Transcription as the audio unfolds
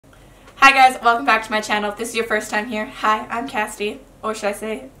Hi guys, welcome back to my channel. If this is your first time here, hi, I'm Cassidy, or should I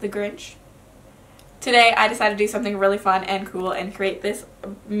say, the Grinch. Today I decided to do something really fun and cool and create this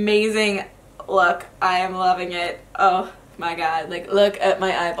amazing look. I am loving it. Oh my god, like look at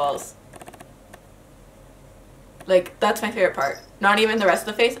my eyeballs. Like that's my favorite part. Not even the rest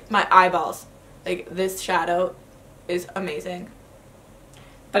of the face, my eyeballs. Like this shadow is amazing.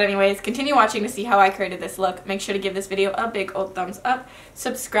 But anyways, continue watching to see how I created this look. Make sure to give this video a big old thumbs up,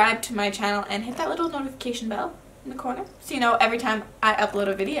 subscribe to my channel, and hit that little notification bell in the corner so you know every time I upload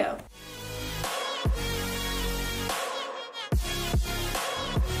a video.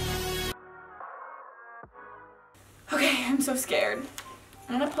 Okay, I'm so scared.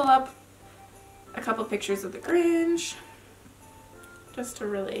 I'm gonna pull up a couple pictures of the Grinch just to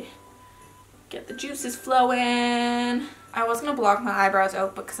really get the juices flowing. I was going to block my eyebrows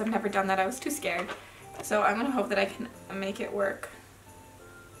out because I've never done that. I was too scared. So I'm going to hope that I can make it work.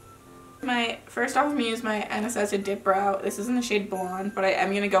 First off, I'm going to use my Anastasia Dip Brow. This is in the shade Blonde, but I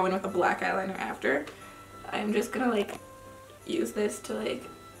am going to go in with a black eyeliner after. I'm just going to like use this to like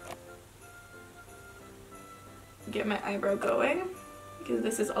get my eyebrow going because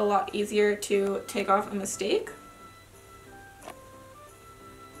this is a lot easier to take off a mistake.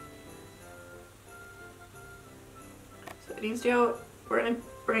 It needs to go, we're going to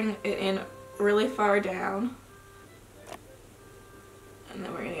bring it in really far down, and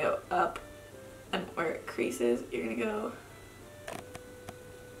then we're going to go up, and where it creases you're going to go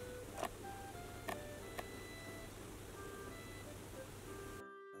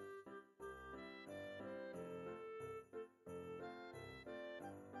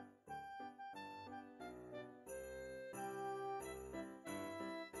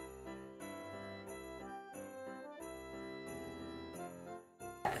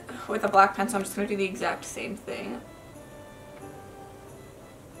with a black pencil. I'm just going to do the exact same thing.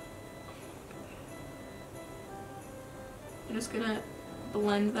 I'm just going to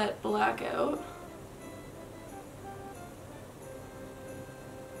blend that black out.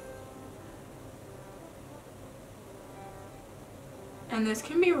 And this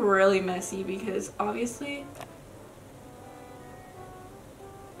can be really messy because obviously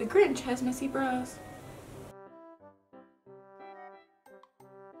the Grinch has messy brows.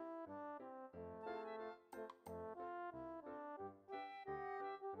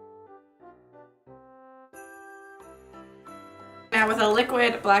 Now with a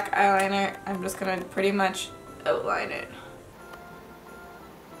liquid black eyeliner, I'm just going to pretty much outline it.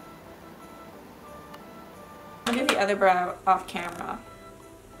 I'll do the other brow off camera.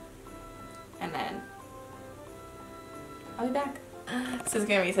 And then I'll be back. This is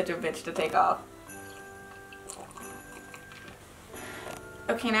going to be such a bitch to take off.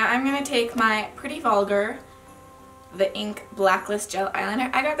 Okay, now I'm going to take my Pretty Vulgar, the Ink Blacklist Gel Eyeliner.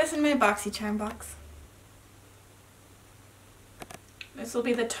 I got this in my BoxyCharm box. This will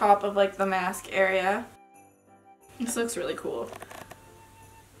be the top of like the mask area. This looks really cool.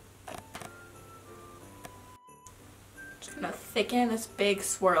 Just gonna thicken this big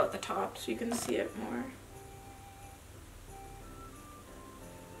swirl at the top so you can see it more.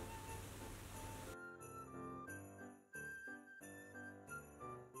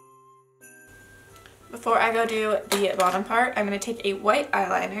 Before I go do the bottom part, I'm gonna take a white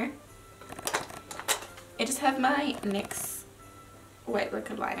eyeliner. I just have my NYX white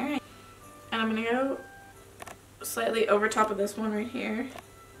liquid liner, and I'm gonna go slightly over top of this one right here.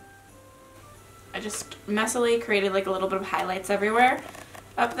 I just messily created like a little bit of highlights everywhere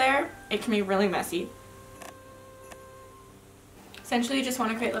up there. It can be really messy. Essentially you just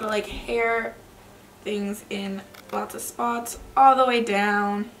want to create little like hair things in lots of spots all the way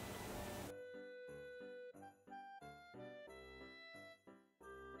down.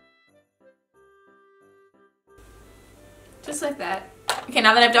 Just like that. Okay,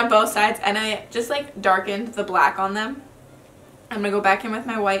 now that I've done both sides and I just like darkened the black on them, I'm going to go back in with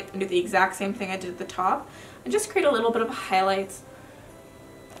my white and do the exact same thing I did at the top and just create a little bit of highlights.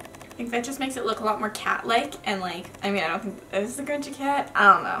 I think that just makes it look a lot more cat-like and like, I mean, I don't think, is the Grinch a cat?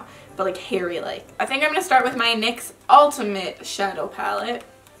 I don't know, but like hairy-like. I think I'm going to start with my NYX Ultimate Shadow Palette.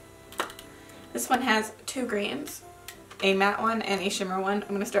 This one has 2 greens, a matte one and a shimmer one. I'm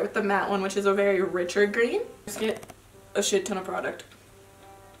going to start with the matte one, which is a very richer green. Just get a shit ton of product.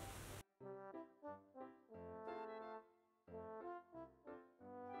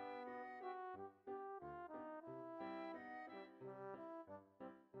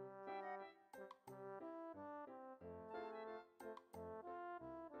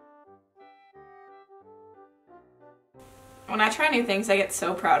 When I try new things, I get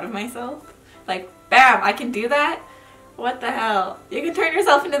so proud of myself. Like, bam, I can do that. What the hell? You can turn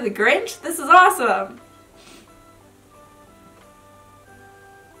yourself into the Grinch? This is awesome!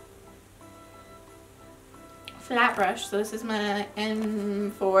 Flat brush. So this is my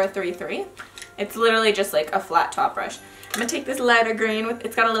N433. It's literally just like a flat top brush. I'm going to take this lighter green,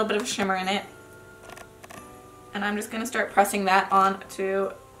 it's got a little bit of shimmer in it. And I'm just going to start pressing that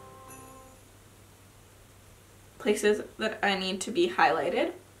onto places that I need to be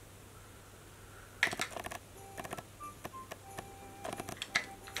highlighted.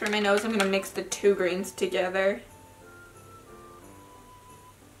 For my nose, I'm going to mix the two greens together.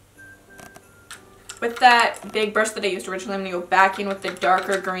 With that big brush that I used originally, I'm going to go back in with the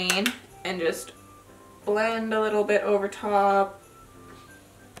darker green and just blend a little bit over top.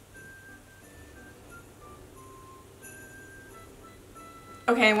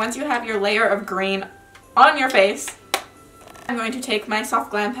 Okay, once you have your layer of green on your face, I'm going to take my Soft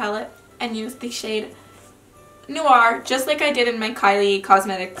Glam palette and use the shade Noir, just like I did in my Kylie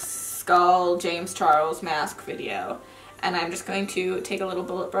Cosmetics Skull James Charles mask video. And I'm just going to take a little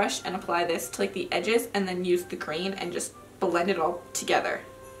bullet brush and apply this to like the edges and then use the green and just blend it all together.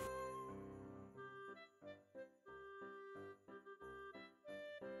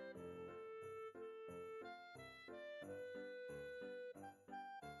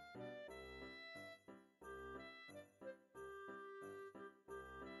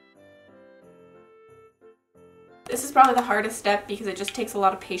 This is probably the hardest step because it just takes a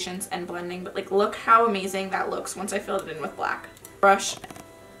lot of patience and blending, but like look how amazing that looks once I filled it in with black. Brush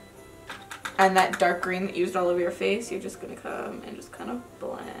and that dark green that you used all over your face, you're just gonna come and just kind of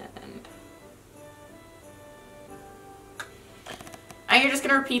blend. And you're just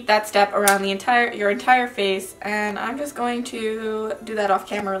gonna repeat that step around the your entire face, and I'm just going to do that off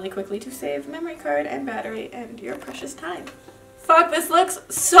camera really quickly to save memory card and battery and your precious time. Fuck, this looks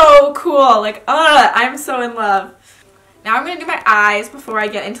so cool. Like, I'm so in love. Now I'm going to do my eyes before I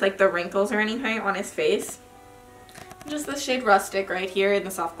get into like the wrinkles or anything on his face. Just the shade Rustic right here in the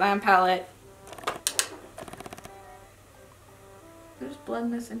Soft Glam palette. Just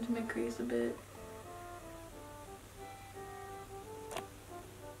blend this into my crease a bit.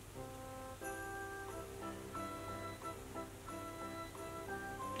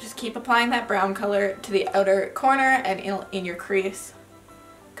 Just keep applying that brown color to the outer corner and in your crease.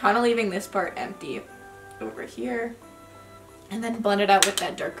 Kind of leaving this part empty over here. And then blend it out with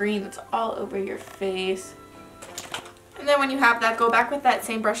that dark green that's all over your face. And then when you have that, go back with that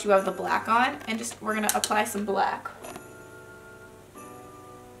same brush you have the black on and just, we're going to apply some black.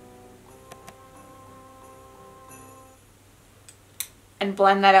 And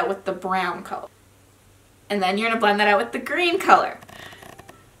blend that out with the brown color. And then you're going to blend that out with the green color.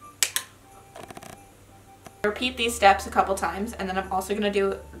 Repeat these steps a couple times, and then I'm also going to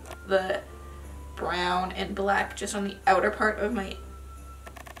do the brown and black just on the outer part of my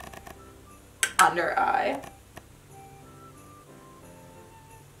under eye.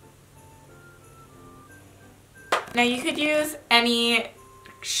 Now you could use any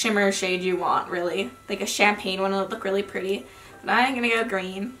shimmer shade you want, really. Like a champagne one would look really pretty. But I'm going to go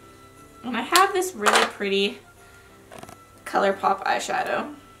green. And I have this really pretty ColourPop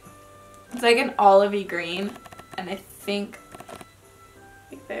eyeshadow. It's like an olivey green, and I think,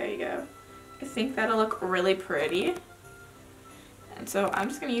 there you go. I think that'll look really pretty. And so I'm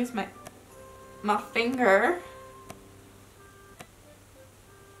just going to use my finger.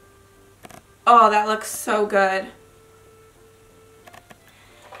 Oh, that looks so good.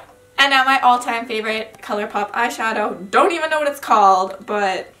 And now my all-time favorite ColourPop eyeshadow. Don't even know what it's called,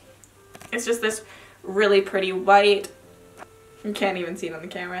 but it's just this really pretty white. You can't even see it on the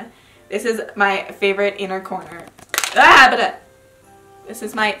camera. This is my favorite inner corner. This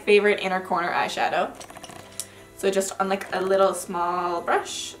is my favorite inner corner eyeshadow. So just on like a little small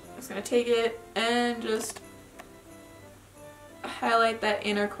brush, I'm just going to take it and just highlight that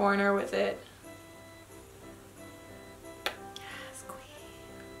inner corner with it. Yes, queen.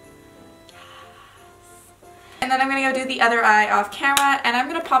 Yes. And then I'm going to go do the other eye off camera, and I'm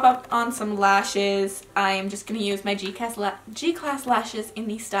going to pop up on some lashes. I'm just going to use my G-Class lashes in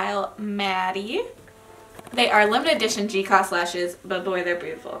the style Maddie. They are limited edition G-Class lashes, but boy, they're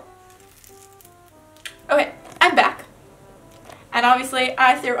beautiful. Okay, I'm back. And obviously,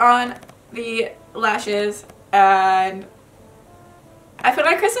 I threw on the lashes, and I put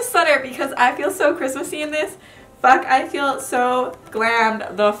on a Christmas sweater because I feel so Christmassy in this. Fuck, I feel so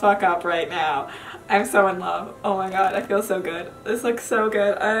glammed the fuck up right now. I'm so in love. Oh my god, I feel so good. This looks so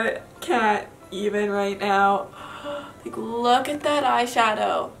good. I can't even right now. Like, look at that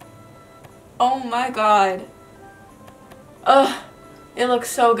eyeshadow. Oh my god. Ugh, it looks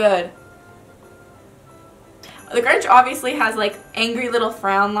so good. The Grinch obviously has like angry little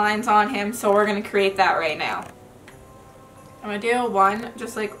frown lines on him, so we're going to create that right now. I'm going to do one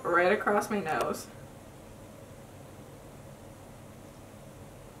just like right across my nose.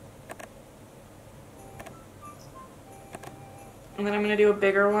 And then I'm going to do a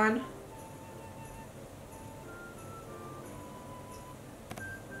bigger one.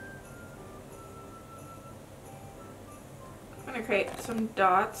 I'm going to create some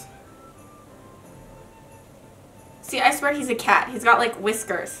dots. See, I swear he's a cat. He's got like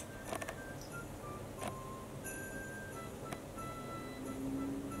whiskers.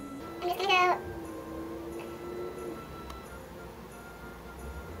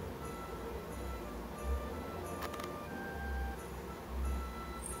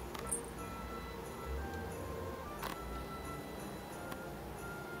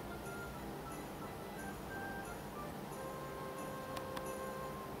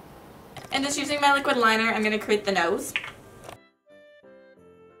 And just using my liquid liner, I'm going to create the nose.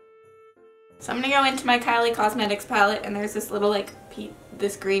 So I'm going to go into my Kylie Cosmetics palette, and there's this little like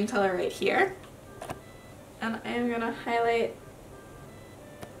this green color right here. And I am going to highlight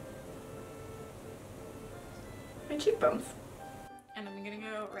my cheekbones. And I'm going to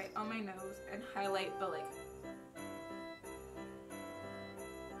go right on my nose and highlight the like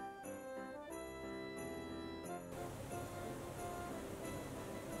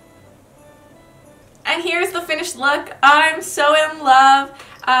And here's the finished look. I'm so in love.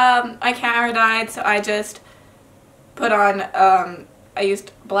 My camera died, so I just put on, I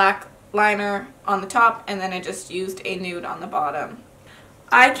used black liner on the top, and then I just used a nude on the bottom.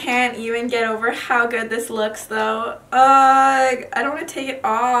 I can't even get over how good this looks though. I don't want to take it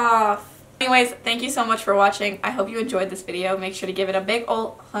off. Anyways, thank you so much for watching. I hope you enjoyed this video. Make sure to give it a big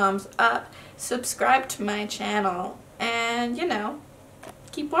old thumbs up. Subscribe to my channel. And, you know,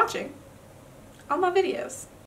 keep watching all my videos.